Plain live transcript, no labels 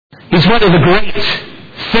He's one of the great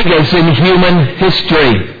figures in human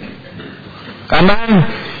history. A man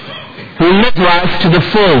who lived life to the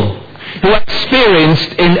full, who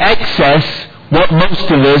experienced in excess what most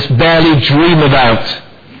of us barely dream about.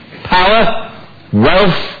 Power,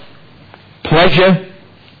 wealth, pleasure,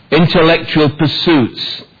 intellectual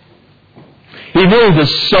pursuits. He ruled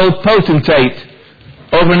as sole potentate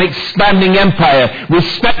over an expanding empire,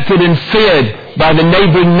 respected and feared by the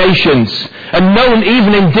neighbouring nations, and known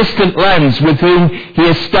even in distant lands, with whom he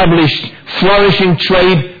established flourishing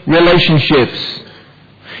trade relationships.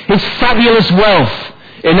 His fabulous wealth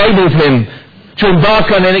enabled him to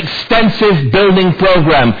embark on an extensive building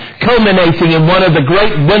program, culminating in one of the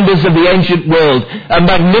great wonders of the ancient world, a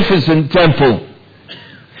magnificent temple.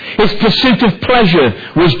 His pursuit of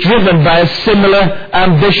pleasure was driven by a similar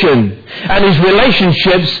ambition, and his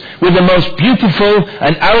relationships with the most beautiful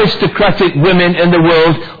and aristocratic women in the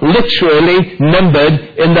world literally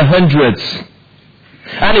numbered in the hundreds.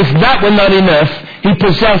 And if that were not enough, he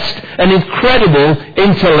possessed an incredible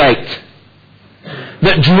intellect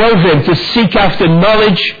that drove him to seek after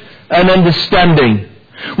knowledge and understanding,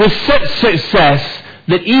 with such success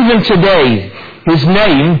that even today his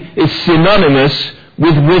name is synonymous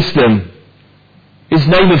with wisdom. His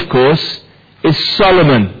name, of course, is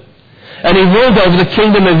Solomon, and he ruled over the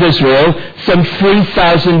kingdom of Israel some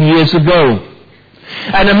 3,000 years ago.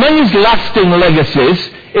 And among his lasting legacies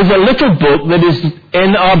is a little book that is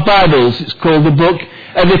in our Bibles. It's called the book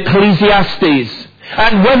of Ecclesiastes.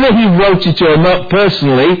 And whether he wrote it or not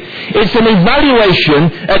personally, it's an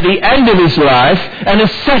evaluation at the end of his life, an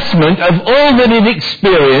assessment of all that he'd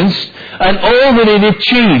experienced and all that he'd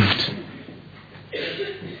achieved.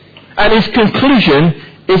 And his conclusion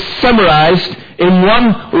is summarized in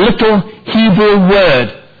one little Hebrew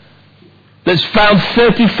word that's found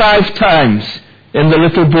 35 times in the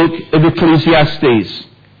little book of Ecclesiastes.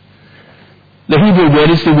 The Hebrew word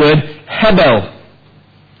is the word Hebel.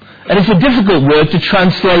 And it's a difficult word to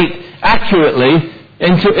translate accurately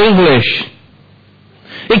into English.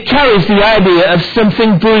 It carries the idea of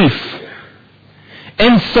something brief,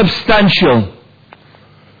 insubstantial,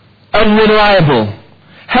 unreliable.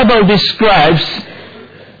 Hebel describes,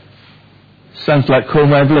 sounds like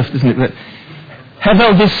Cornwall Bluff, doesn't it? But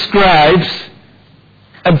Hebel describes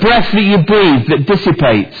a breath that you breathe that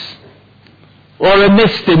dissipates, or a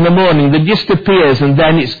mist in the morning that just appears and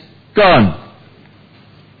then it's gone.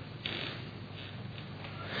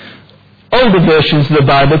 Older versions of the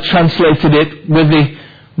Bible translated it with the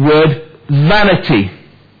word vanity.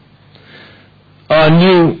 Our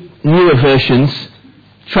newer versions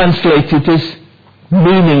translate it as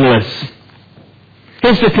meaningless.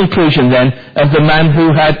 Here's the conclusion then of the man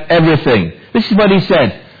who had everything. This is what he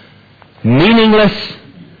said. Meaningless,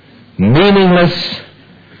 meaningless,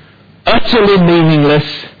 utterly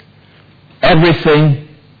meaningless. Everything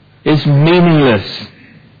is meaningless.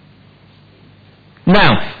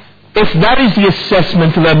 Now, if that is the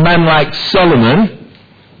assessment of a man like Solomon,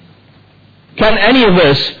 can any of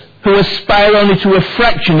us who aspire only to a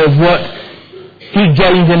fraction of what he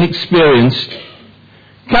gained and experienced,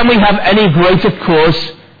 can we have any greater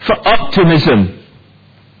cause for optimism?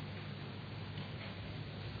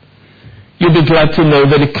 You'll be glad to know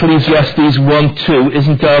that Ecclesiastes 1:2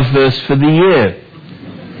 isn't our verse for the year.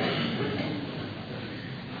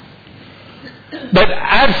 But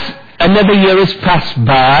as another year has passed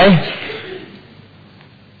by,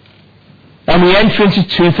 and we enter into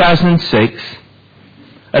 2006,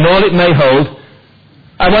 and all it may hold,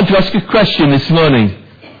 I want to ask a question this morning.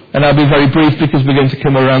 And I'll be very brief because we're going to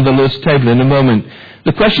come around the Lord's table in a moment.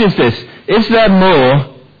 The question is this: is there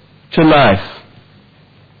more to life?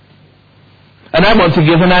 And I want to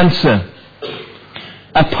give an answer.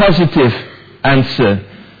 A positive answer.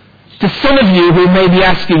 To some of you who may be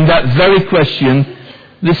asking that very question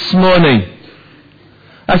this morning.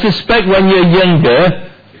 I suspect when you're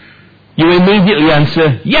younger, you immediately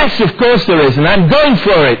answer, yes, of course there is, and I'm going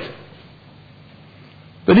for it.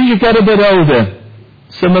 But as you get a bit older,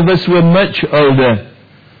 some of us were much older,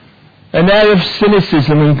 an air of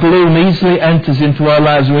cynicism and gloom easily enters into our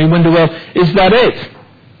lives, and we wonder, well, is that it?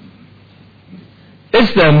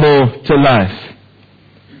 Is there more to life?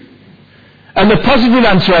 And the positive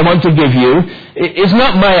answer I want to give you is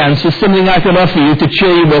not my answer, something I can offer you to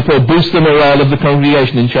cheer you up or boost the morale of the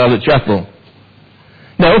congregation in Charlotte Chapel.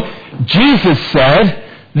 No, Jesus said,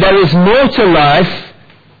 there is more to life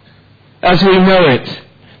as we know it.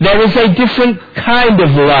 There is a different kind of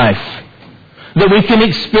life that we can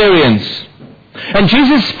experience. And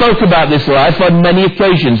Jesus spoke about this life on many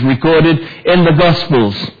occasions recorded in the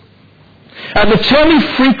Gospels. And the term he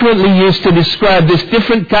frequently used to describe this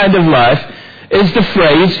different kind of life is the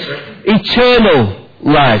phrase eternal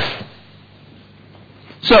life.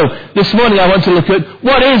 So, this morning I want to look at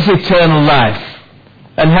what is eternal life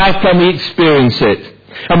and how can we experience it.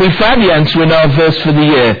 And we found the answer in our verse for the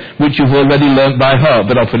year, which you've already learnt by heart,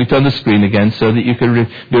 but I'll put it on the screen again so that you can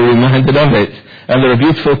be reminded of it. And there are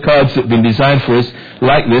beautiful cards that have been designed for us,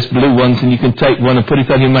 like this, blue ones, and you can take one and put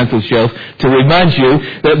it on your mantel shelf to remind you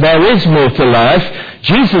that there is more to life.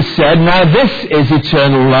 Jesus said, now this is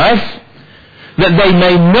eternal life, that they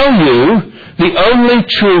may know you, the only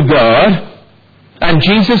true God, and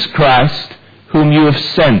Jesus Christ, whom you have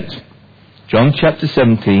sent. John chapter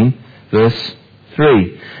 17, verse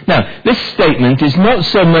 3. Now, this statement is not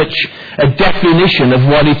so much a definition of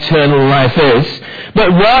what eternal life is, but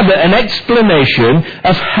rather an explanation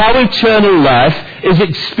of how eternal life is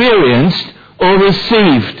experienced or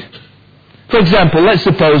received. For example, let's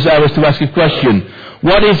suppose I was to ask a question.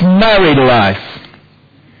 What is married life?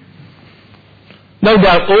 No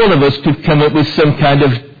doubt all of us could come up with some kind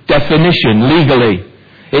of definition legally.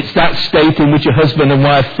 It's that state in which a husband and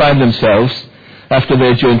wife find themselves after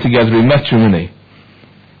they're joined together in matrimony.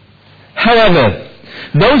 However,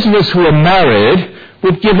 those of us who are married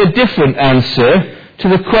would give a different answer to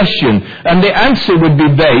the question, and the answer would be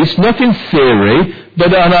based not in theory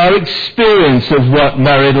but on our experience of what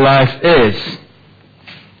married life is.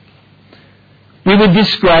 We would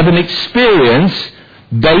describe an experience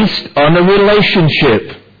based on a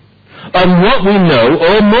relationship, on what we know,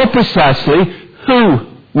 or more precisely, who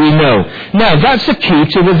we know. Now, that's the key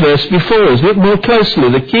to the verse before us. Look more closely.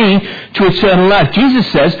 The key to eternal life. Jesus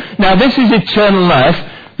says, now this is eternal life,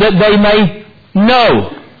 that they may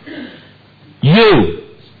know you,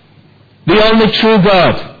 the only true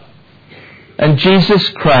God, and Jesus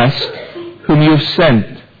Christ, whom you have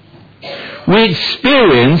sent. We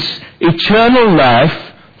experience eternal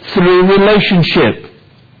life through relationship.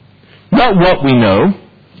 Not what we know,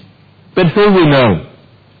 but who we know.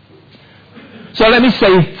 So let me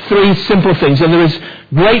say three simple things, and there is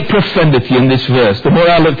great profundity in this verse. The more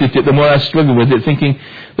I looked at it, the more I struggled with it, thinking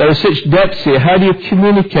there are such depths here. How do you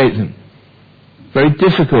communicate them? Very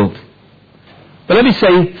difficult. But let me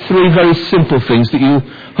say three very simple things that you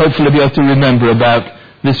hopefully be able to remember about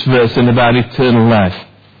this verse and about eternal life.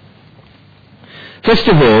 First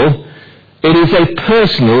of all, it is a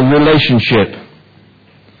personal relationship.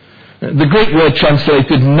 The Greek word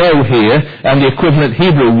translated know here, and the equivalent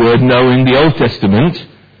Hebrew word know in the Old Testament,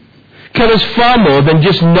 covers far more than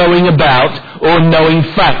just knowing about or knowing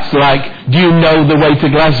facts like, do you know the way to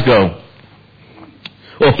Glasgow?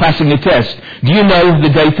 Or passing a test. Do you know the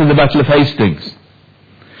date of the Battle of Hastings?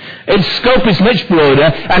 Its scope is much broader,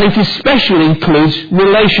 and it especially includes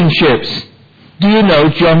relationships. Do you know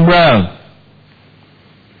John Brown?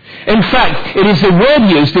 In fact, it is the word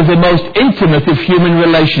used of the most intimate of human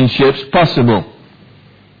relationships possible.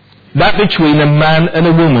 That between a man and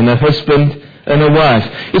a woman, a husband and a wife.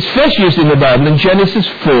 It's first used in the Bible in Genesis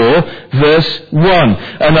 4, verse 1.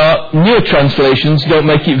 And our newer translations don't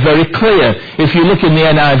make it very clear. If you look in the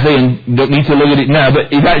NIV, and you don't need to look at it now,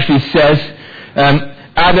 but it actually says,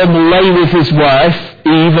 Adam lay with his wife,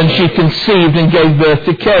 Eve, and she conceived and gave birth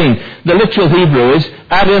to Cain. The literal Hebrew is,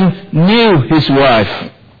 Adam knew his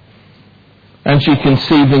wife, and she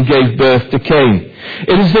conceived and gave birth to Cain.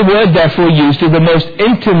 It is the word therefore used of the most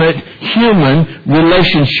intimate human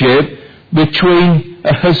relationship between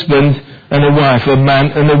a husband and a wife, a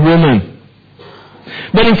man and a woman.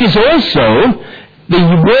 But it is also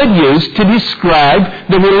the word used to describe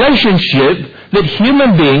the relationship that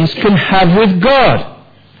human beings can have with God.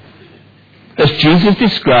 As Jesus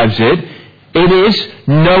describes it, it is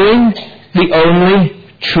knowing the only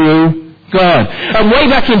true God. And way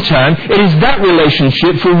back in time, it is that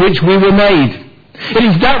relationship for which we were made. It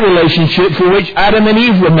is that relationship for which Adam and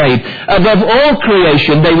Eve were made. Above all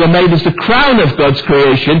creation, they were made as the crown of God's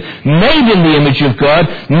creation, made in the image of God,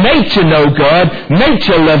 made to know God, made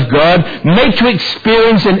to love God, made to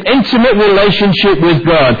experience an intimate relationship with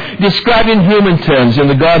God. Described in human terms in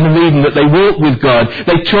the Garden of Eden that they walked with God,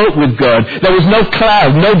 they talked with God. There was no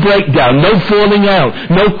cloud, no breakdown, no falling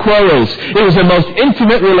out, no quarrels. It was the most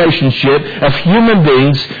intimate relationship of human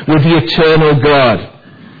beings with the eternal God.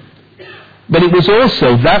 But it was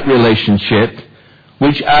also that relationship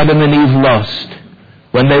which Adam and Eve lost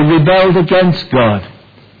when they rebelled against God,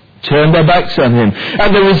 turned their backs on Him.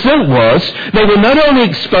 And the result was they were not only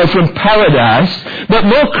expelled from paradise, but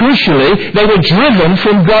more crucially, they were driven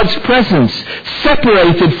from God's presence,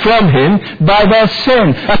 separated from Him by their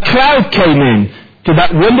sin. A cloud came in to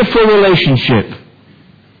that wonderful relationship.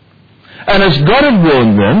 And as God had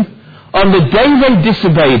warned them, on the day they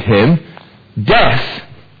disobeyed Him, death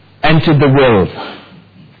entered the world.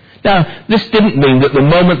 Now, this didn't mean that the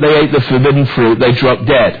moment they ate the forbidden fruit, they dropped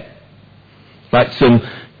dead. Like some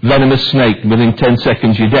venomous snake, within 10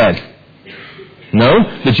 seconds you're dead.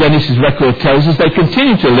 No, the Genesis record tells us they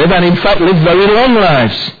continued to live, and in fact lived very long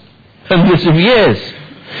lives, hundreds of years.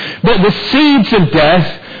 But the seeds of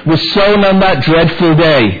death were sown on that dreadful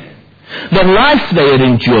day. The life they had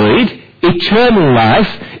enjoyed, eternal life,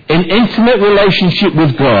 in intimate relationship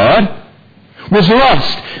with God, was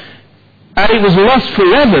lost. And it was lost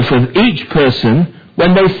forever for each person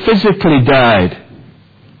when they physically died.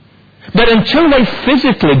 But until they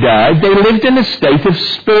physically died, they lived in a state of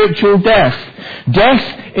spiritual death.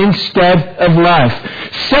 Death instead of life.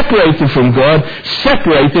 Separated from God,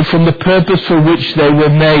 separated from the purpose for which they were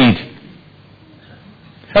made.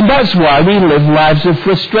 And that's why we live lives of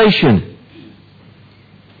frustration.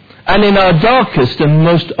 And in our darkest and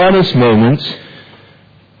most honest moments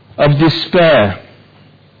of despair.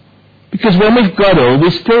 Because when we've got all,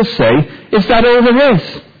 we still say, is that all there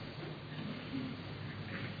is?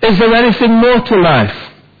 Is there anything more to life?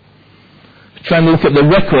 Trying to look at the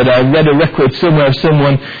record, I read a record somewhere of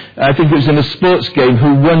someone, I think it was in a sports game,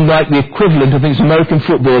 who won like the equivalent, I think it's American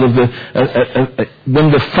football, of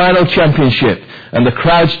won the final championship. And the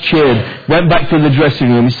crowds cheered, went back to the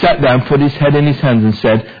dressing room, he sat down, put his head in his hands and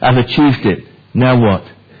said, I've achieved it. Now what?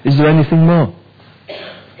 Is there anything more?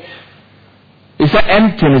 Is that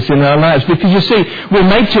emptiness in our lives? Because you see, we're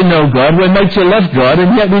made to know God, we're made to love God,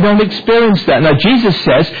 and yet we don't experience that. Now Jesus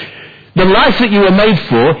says, the life that you were made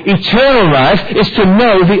for, eternal life, is to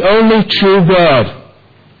know the only true God.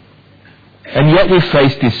 And yet we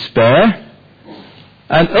face despair.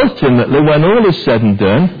 And ultimately, when all is said and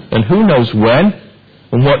done, and who knows when,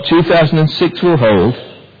 and what 2006 will hold,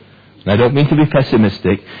 and I don't mean to be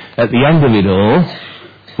pessimistic, at the end of it all,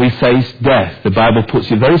 we face death. The Bible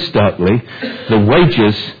puts it very starkly, the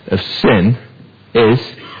wages of sin is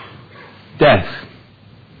death.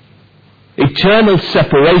 Eternal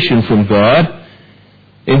separation from God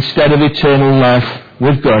instead of eternal life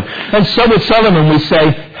with God. And so with Solomon we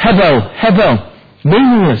say, Hevel, Hevel,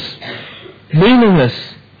 meaningless, meaningless.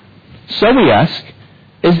 So we ask,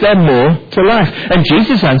 is there more to life? And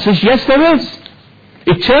Jesus answers, yes there is.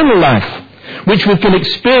 Eternal life, which we can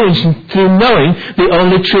experience through knowing the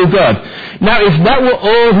only true God. Now if that were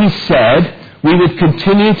all he said, we would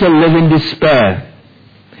continue to live in despair.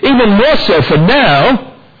 Even more so for now,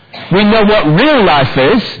 we know what real life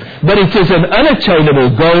is, but it is an unattainable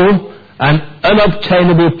goal and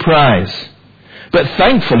unobtainable prize. But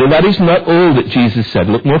thankfully that is not all that Jesus said.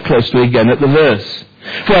 Look more closely again at the verse.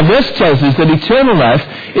 For our verse tells us that eternal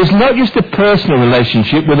life is not just a personal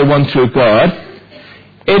relationship with the one true God,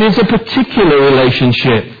 it is a particular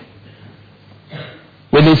relationship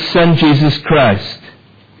with His Son Jesus Christ.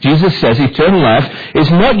 Jesus says eternal life is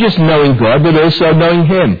not just knowing God, but also knowing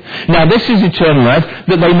Him. Now this is eternal life,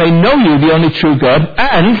 that they may know you, the only true God,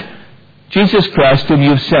 and Jesus Christ whom you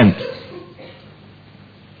have sent.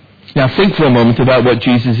 Now think for a moment about what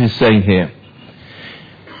Jesus is saying here.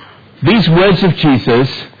 These words of Jesus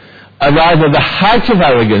are either the height of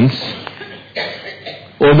arrogance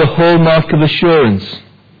or the hallmark of assurance.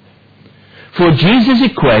 For Jesus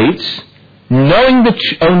equates knowing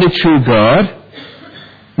the only true God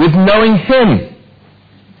with knowing Him.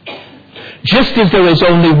 Just as there is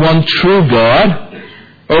only one true God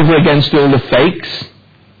over against all the fakes,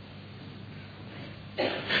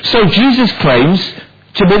 so Jesus claims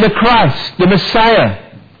to be the Christ, the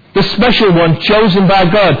Messiah, the special one chosen by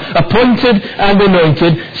God, appointed and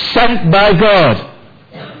anointed, sent by God.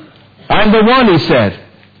 I'm the one, he said.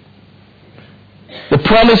 The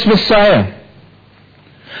promised Messiah.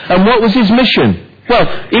 And what was his mission?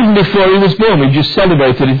 Well, even before he was born, we just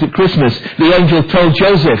celebrated it at Christmas. The angel told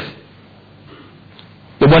Joseph,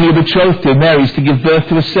 the one he betrothed to, Mary, is to give birth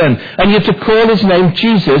to a son. And you're to call his name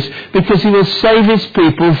Jesus because he will save his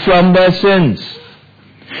people from their sins.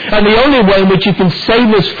 And the only way in which he can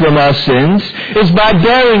save us from our sins is by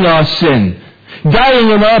bearing our sin, dying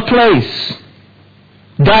in our place,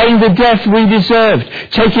 dying the death we deserved,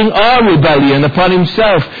 taking our rebellion upon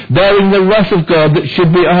himself, bearing the wrath of God that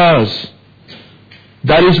should be ours.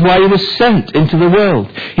 That is why he was sent into the world.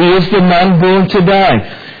 He is the man born to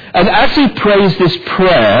die. And as he prays this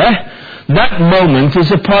prayer, that moment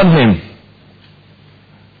is upon him.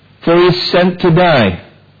 For he is sent to die.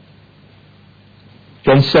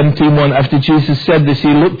 John 17:1, after Jesus said this, he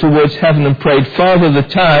looked towards heaven and prayed, Father, the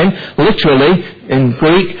time, literally in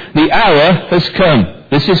Greek, the hour has come.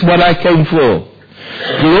 This is what I came for.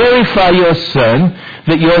 Glorify your Son,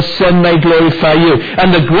 that your Son may glorify you.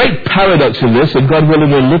 And the great paradox of this, and God willing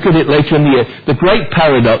we'll look at it later in the year, the great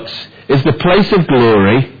paradox is the place of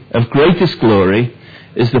glory, of greatest glory,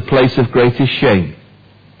 is the place of greatest shame.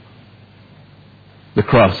 The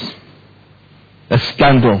cross. A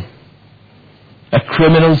scandal. A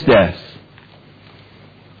criminal's death.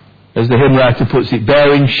 As the hymn writer puts it,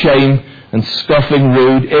 bearing shame and scoffing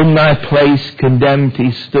rude, in my place condemned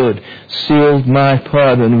he stood, sealed my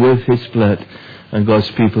pardon with his blood. And God's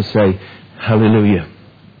people say, hallelujah,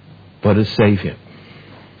 what a Saviour.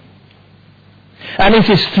 And it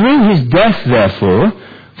is through his death, therefore,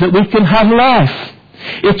 that we can have life.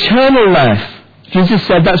 Eternal life. Jesus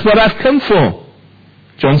said, that's what I've come for.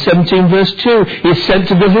 John 17 verse 2, he is sent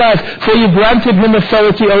to give life. For you granted him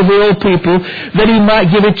authority over all people, that he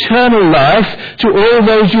might give eternal life to all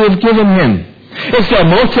those you have given him. Is there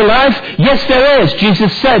more to life? Yes, there is.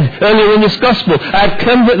 Jesus said earlier in this gospel, I have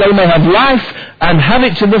come that they may have life and have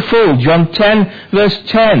it to the full. John 10 verse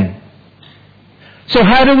 10. So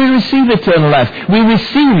how do we receive eternal life? We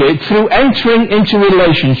receive it through entering into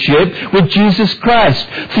relationship with Jesus Christ,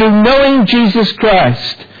 through knowing Jesus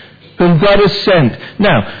Christ, whom God has sent.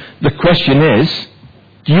 Now, the question is,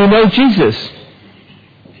 do you know Jesus?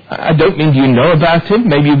 I don't mean do you know about him.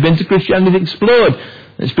 Maybe you've been to Christianity Explored.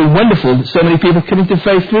 It's been wonderful that so many people come into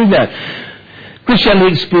faith through that.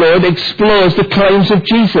 Christianity Explored explores the claims of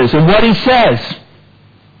Jesus and what he says,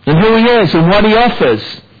 and who he is and what he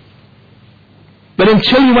offers. But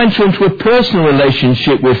until you enter into a personal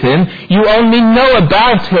relationship with him, you only know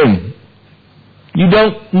about him. You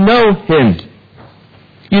don't know him.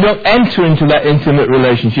 You don't enter into that intimate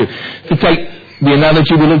relationship. To take the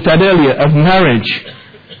analogy we looked at earlier of marriage.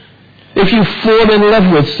 If you fall in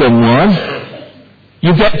love with someone,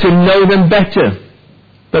 you get to know them better.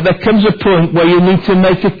 But there comes a point where you need to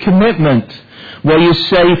make a commitment. Where you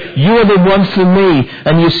say, you are the one for me.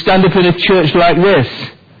 And you stand up in a church like this.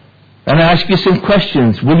 And I ask you some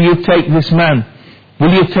questions. Will you take this man?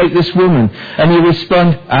 Will you take this woman? And you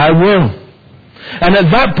respond, I will. And at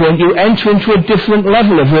that point you enter into a different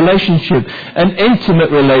level of relationship, an intimate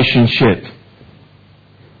relationship.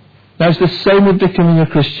 Now it's the same with becoming a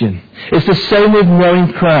Christian. It's the same with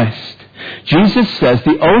knowing Christ. Jesus says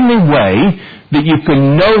the only way that you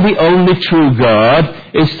can know the only true God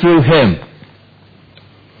is through him.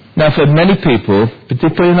 Now for many people,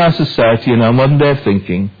 particularly in our society and our modern day of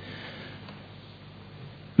thinking,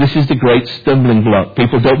 this is the great stumbling block.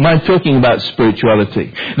 People don't mind talking about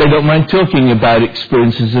spirituality. They don't mind talking about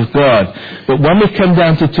experiences of God. But when we come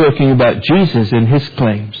down to talking about Jesus and his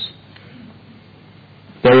claims,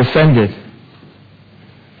 they're offended.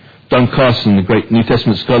 Don Carson, the great New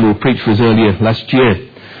Testament scholar who preached for us last year,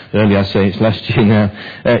 I say it's last year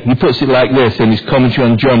now, he puts it like this in his commentary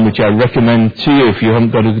on John, which I recommend to you if you haven't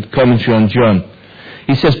got a good commentary on John.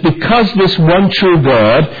 He says, because this one true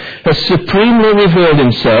God has supremely revealed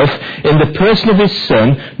himself in the person of his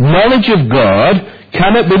Son, knowledge of God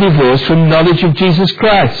cannot be divorced from knowledge of Jesus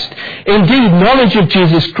Christ. Indeed, knowledge of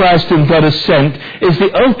Jesus Christ whom God has sent is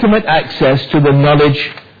the ultimate access to the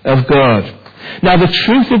knowledge of God. Now, the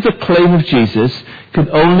truth of the claim of Jesus can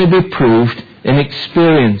only be proved in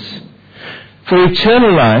experience. For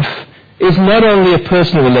eternal life is not only a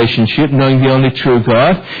personal relationship, knowing the only true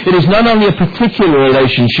God. It is not only a particular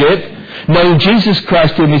relationship, knowing Jesus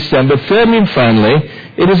Christ in his Son, but thirdly and finally,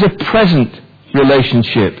 it is a present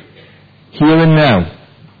relationship, here and now.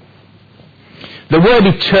 The word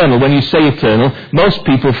eternal, when you say eternal, most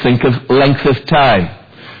people think of length of time.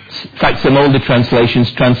 In fact, some older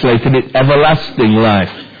translations translated it everlasting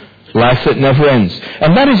life, life that never ends.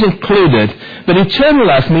 And that is included, but eternal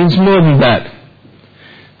life means more than that.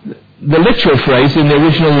 The literal phrase in the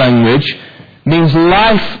original language means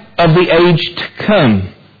life of the age to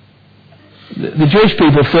come. The Jewish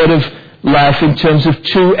people thought of life in terms of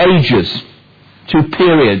two ages, two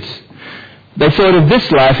periods. They thought of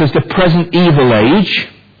this life as the present evil age,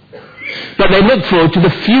 but they looked forward to the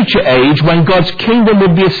future age when God's kingdom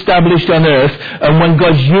would be established on earth and when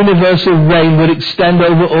God's universal reign would extend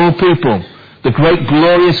over all people. The great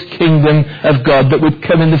glorious kingdom of God that would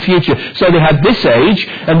come in the future. So they had this age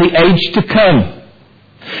and the age to come.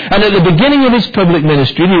 And at the beginning of his public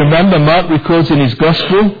ministry, do you remember Mark records in his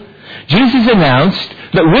gospel, Jesus announced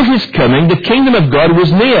that with his coming, the kingdom of God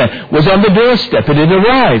was near, was on the doorstep, it had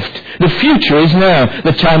arrived. The future is now.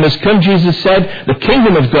 The time has come, Jesus said, the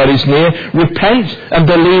kingdom of God is near, repent and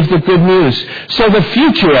believe the good news. So the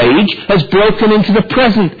future age has broken into the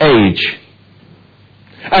present age.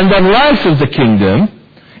 And the life of the kingdom,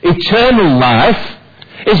 eternal life,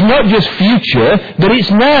 is not just future, but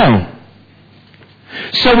it's now.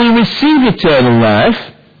 So we receive eternal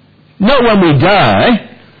life, not when we die,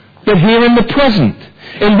 but here in the present.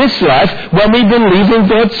 In this life, when we believe in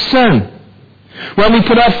God's Son. When we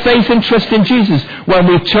put our faith and trust in Jesus. When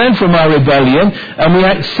we turn from our rebellion and we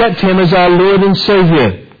accept Him as our Lord and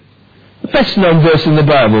Saviour. The best known verse in the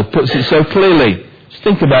Bible puts it so clearly. Just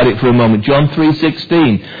think about it for a moment. John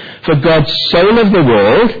 3:16. For God so loved the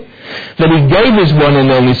world that He gave His one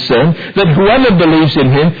and only Son, that whoever believes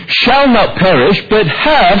in Him shall not perish, but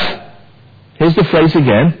have, here's the phrase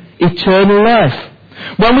again, eternal life.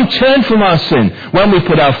 When we turn from our sin, when we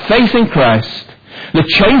put our faith in Christ, the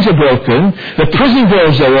chains are broken, the prison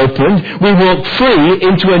doors are opened, we walk free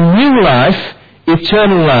into a new life,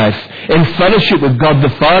 eternal life, in fellowship with God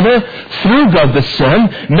the Father, through God the Son,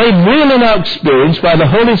 made real in our experience by the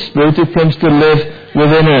Holy Spirit who comes to live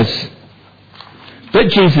within us. But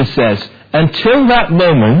Jesus says, until that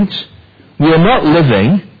moment, we are not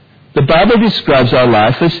living. The Bible describes our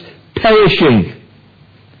life as perishing,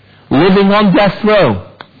 living on death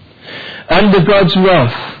row, under God's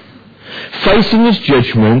wrath, facing His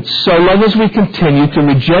judgment, so long as we continue to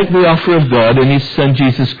reject the offer of God and His Son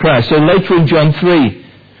Jesus Christ. So later in John 3,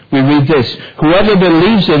 we read this, whoever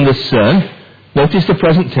believes in the Son, notice the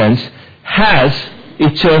present tense, has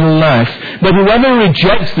eternal life. But whoever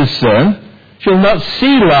rejects the Son shall not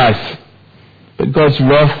see life, but God's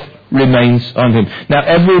wrath remains on him. Now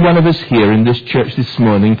every one of us here in this church this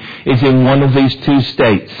morning is in one of these two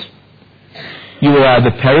states. You are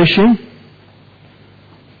either perishing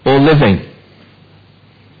or living.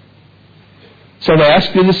 So I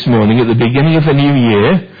ask you this morning at the beginning of a new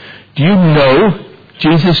year, do you know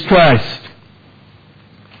Jesus Christ?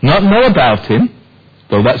 Not know about Him,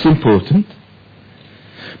 though that's important,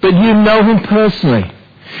 but you know Him personally.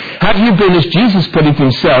 Have you been, as Jesus put it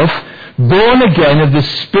Himself, born again of the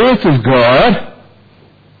Spirit of God,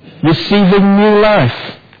 receiving new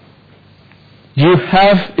life? You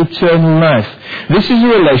have eternal life. This is a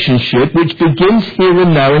relationship which begins here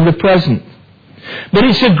and now in the present. But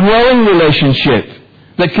it's a growing relationship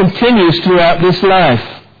that continues throughout this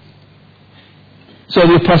life. So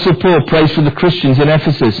the Apostle Paul prays for the Christians in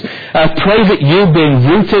Ephesus. I pray that you, being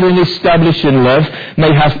rooted and established in love,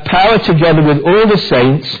 may have power together with all the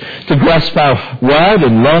saints to grasp how wide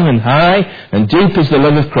and long and high and deep is the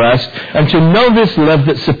love of Christ, and to know this love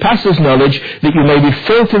that surpasses knowledge, that you may be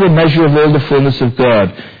filled to the measure of all the fullness of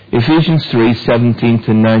God. Ephesians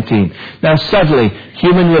 3:17-19. Now sadly,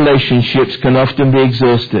 human relationships can often be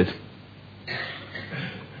exhausted.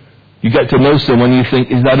 You get to know someone, you think,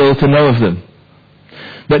 is that all to know of them?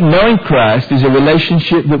 But knowing Christ is a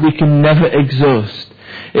relationship that we can never exhaust.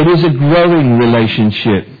 It is a growing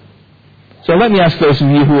relationship. So let me ask those of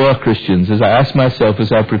you who are Christians, as I asked myself as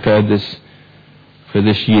I prepared this for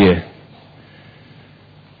this year.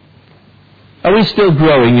 Are we still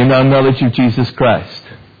growing in our knowledge of Jesus Christ?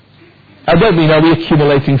 I don't mean are we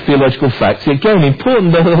accumulating theological facts. Again,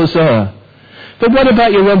 important though those are. But what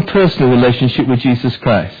about your own personal relationship with Jesus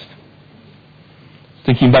Christ?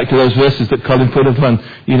 Thinking back to those verses that Colin put up on,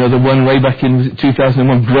 the one way back in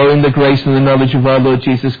 2001, growing the grace and the knowledge of our Lord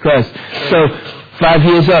Jesus Christ. So, 5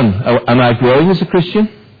 years on, am I growing as a Christian?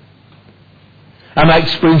 Am I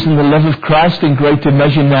experiencing the love of Christ in greater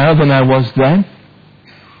measure now than I was then?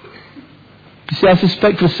 You see, I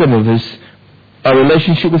suspect for some of us, our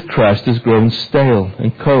relationship with Christ has grown stale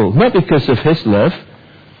and cold. Not because of His love,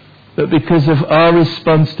 but because of our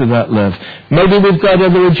response to that love. Maybe we've got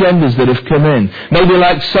other agendas that have come in. Maybe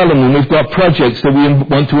like Solomon, we've got projects that we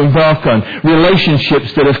want to embark on.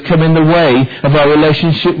 Relationships that have come in the way of our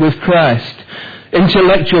relationship with Christ.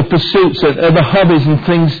 Intellectual pursuits and other hobbies and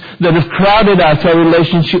things that have crowded out our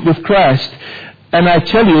relationship with Christ. And I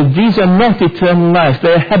tell you, these are not eternal life.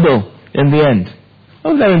 They're hebel in the end.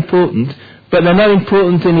 Oh, they're important, but they're not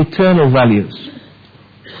important in eternal values.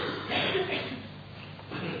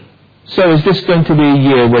 So is this going to be a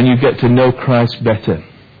year when you get to know Christ better,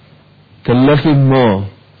 to love Him more,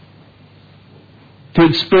 to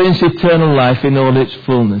experience eternal life in all its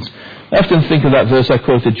fullness? I often think of that verse I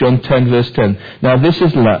quoted, John 10 verse 10. Now this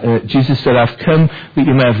is, Jesus said, I've come that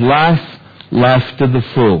you may have life to the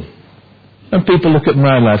full. And people look at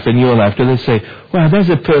my life and your life and they say, wow, there's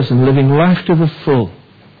a person living life to the full.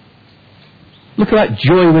 Look at that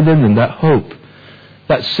joy within them, that hope.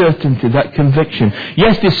 That certainty, that conviction.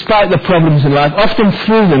 Yes, despite the problems in life, often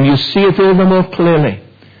through them you see it all the more clearly.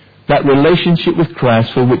 That relationship with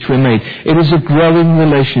Christ for which we're made. It is a growing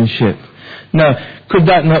relationship. Now, could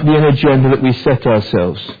that not be an agenda that we set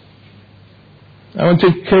ourselves? I want to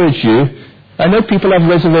encourage you. I know people have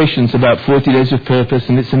reservations about 40 Days of Purpose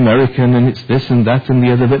and it's American and it's this and that and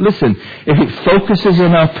the other. But listen, if it focuses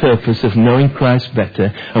on our purpose of knowing Christ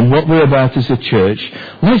better and what we're about as a church,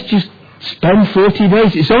 let's just spend 40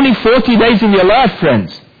 days. It's only 40 days of your life,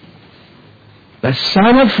 friends. Let's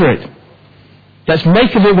sign up for it. Let's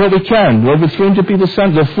make of it what we can. Over 300 people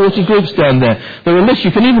signed. There are 40 groups down there. There are lists.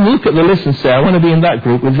 You can even look at the list and say, I want to be in that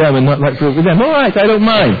group with them and not that group with them. All right, I don't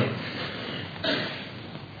mind.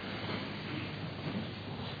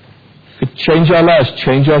 Could change our lives,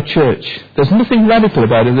 change our church. There's nothing radical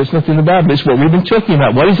about it. There's nothing in the Bible. It's what we've been talking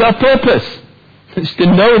about. What is our purpose? It's to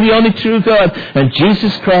know the only true God and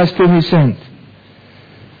Jesus Christ whom He sent.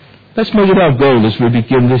 Let's make it our goal as we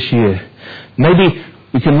begin this year. Maybe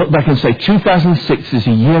we can look back and say 2006 is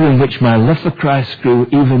a year in which my love for Christ grew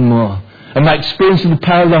even more. And my experience of the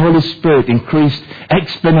power of the Holy Spirit increased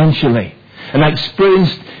exponentially. And I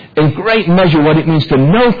experienced in great measure what it means to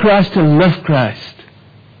know Christ and love Christ.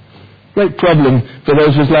 Great problem for those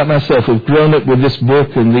of us like myself who've grown up with this book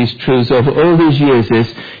and these truths over all these years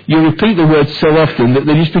is you repeat the words so often that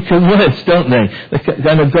they just become words, don't they? They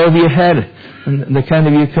kind of go over your head and they kind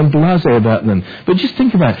of you become blasé about them. But just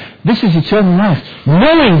think about it. This is eternal life.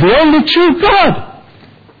 Knowing the only true God.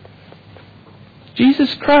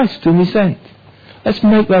 Jesus Christ whom He sent. Let's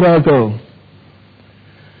make that our goal.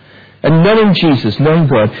 And knowing Jesus, knowing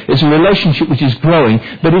God, is a relationship which is growing,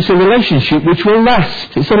 but it's a relationship which will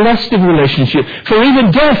last. It's a lasting relationship. For even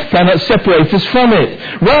death cannot separate us from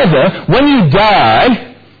it. Rather, when you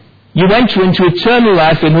die, you enter into eternal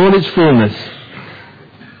life in all its fullness.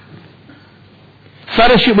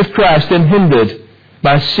 Fellowship with Christ unhindered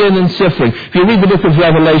by sin and suffering. If you read the book of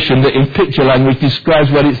Revelation that in picture language describes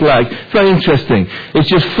what it's like, it's very interesting. It's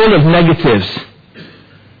just full of negatives.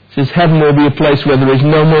 It says heaven will be a place where there is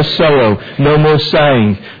no more sorrow, no more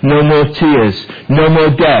sighing, no more tears, no more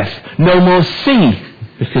death, no more sea.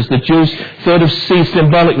 Because the Jews thought of sea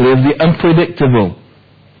symbolically of the unpredictable,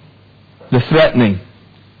 the threatening.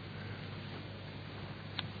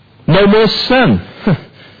 No more sun.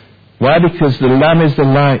 Why? Because the Lamb is the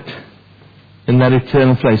light in that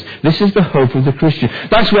eternal place. This is the hope of the Christian.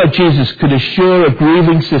 That's where Jesus could assure a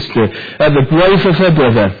grieving sister at the grave of her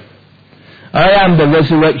brother, I am the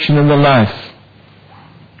resurrection and the life.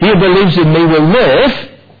 He who believes in me will live,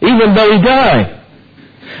 even though he die.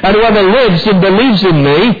 And whoever lives and believes in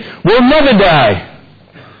me will never die.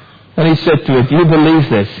 And he said to her, do you believe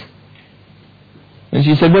this? And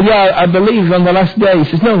she said, well, yeah, I believe on the last day.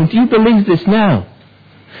 He says, no, do you believe this now?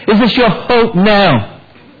 Is this your hope now?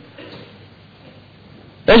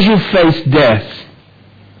 As you face death,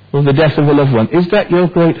 or the death of a loved one, is that your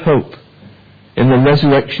great hope? In the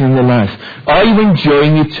resurrection and the life. Are you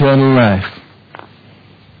enjoying eternal life?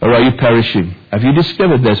 Or are you perishing? Have you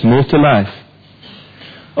discovered there's more to life?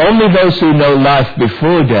 Only those who know life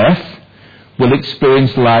before death will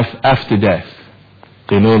experience life after death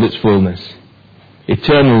in all its fullness.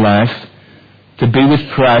 Eternal life, to be with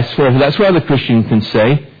Christ forever. That's why the Christian can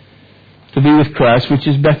say, to be with Christ, which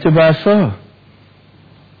is better by far.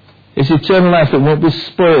 It's eternal life that won't be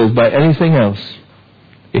spoiled by anything else.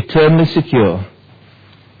 Eternally secure,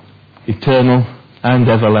 eternal and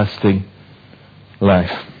everlasting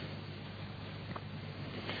life.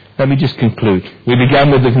 Let me just conclude. We began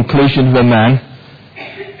with the conclusion of a man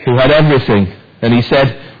who had everything, and he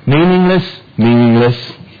said, meaningless,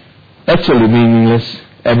 meaningless, utterly meaningless,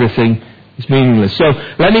 everything is meaningless. So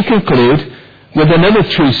let me conclude with another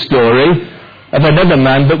true story of another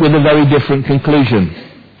man, but with a very different conclusion.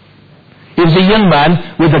 He was a young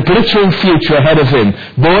man with a glittering future ahead of him,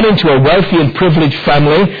 born into a wealthy and privileged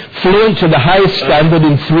family, fluent to the highest standard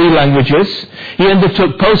in 3 languages. He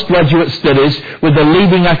undertook postgraduate studies with the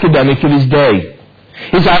leading academic of his day.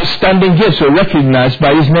 His outstanding gifts were recognized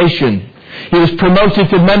by his nation. He was promoted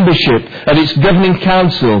to membership at its governing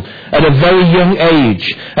council at a very young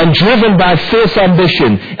age, and driven by fierce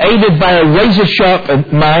ambition, aided by a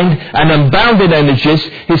razor-sharp mind and unbounded energies,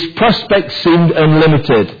 his prospects seemed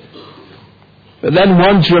unlimited. But then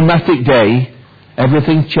one dramatic day,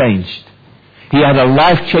 everything changed. He had a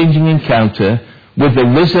life-changing encounter with the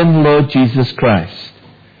risen Lord Jesus Christ.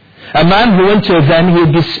 A man who until then he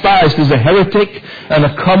had despised as a heretic and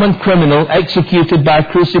a common criminal executed by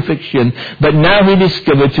crucifixion, but now he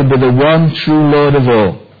discovered to be the one true Lord of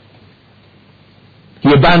all.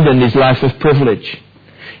 He abandoned his life of privilege.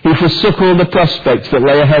 He forsook all the prospects that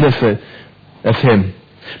lay ahead of him,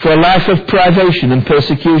 for a life of privation and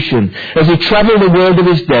persecution, as he travelled the world of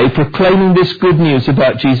his day proclaiming this good news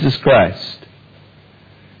about Jesus Christ.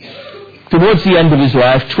 Towards the end of his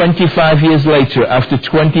life, 25 years later, after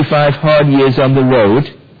 25 hard years on the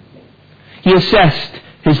road, he assessed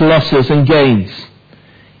his losses and gains.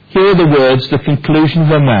 Here are the words, the conclusion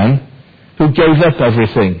of a man who gave up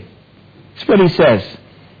everything. That's what he says.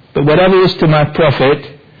 But whatever is to my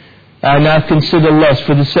profit, I now consider loss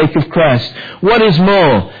for the sake of Christ. What is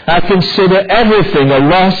more, I consider everything a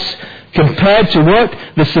loss compared to what?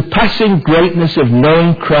 The surpassing greatness of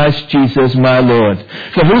knowing Christ Jesus my Lord,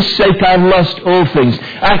 for whose sake I've lost all things.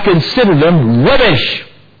 I consider them rubbish,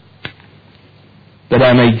 that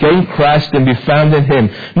I may gain Christ and be found in him,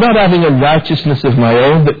 not having a righteousness of my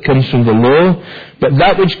own that comes from the law, but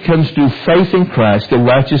that which comes through faith in Christ, the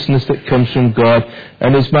righteousness that comes from God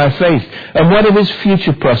and is by faith. And what are his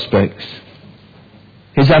future prospects?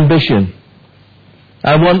 His ambition.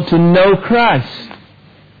 I want to know Christ.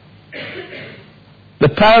 The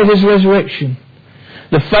power of his resurrection.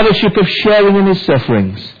 The fellowship of sharing in his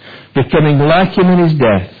sufferings. Becoming like him in his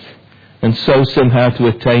death. And so somehow to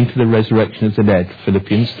attain to the resurrection of the dead.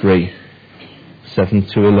 Philippians 3, 7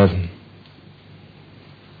 to 11.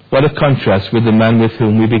 What a contrast with the man with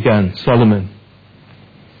whom we began, Solomon.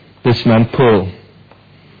 This man, Paul.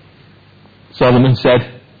 Solomon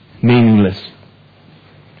said, meaningless.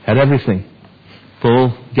 Had everything.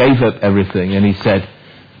 Paul gave up everything, and he said,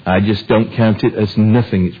 I just don't count it as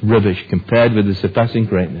nothing. It's rubbish compared with the surpassing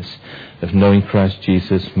greatness of knowing Christ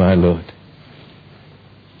Jesus my Lord.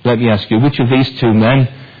 Let me ask you, which of these two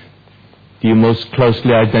men do you most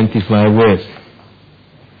closely identify with?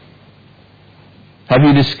 Have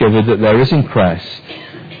you discovered that there is in Christ,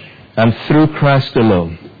 and through Christ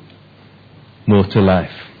alone, more to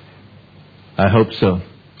life? I hope so,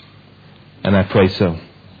 and I pray so.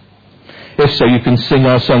 If so, you can sing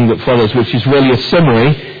our song that follows, which is really a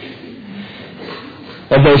summary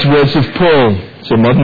of those words of Paul. It's a modern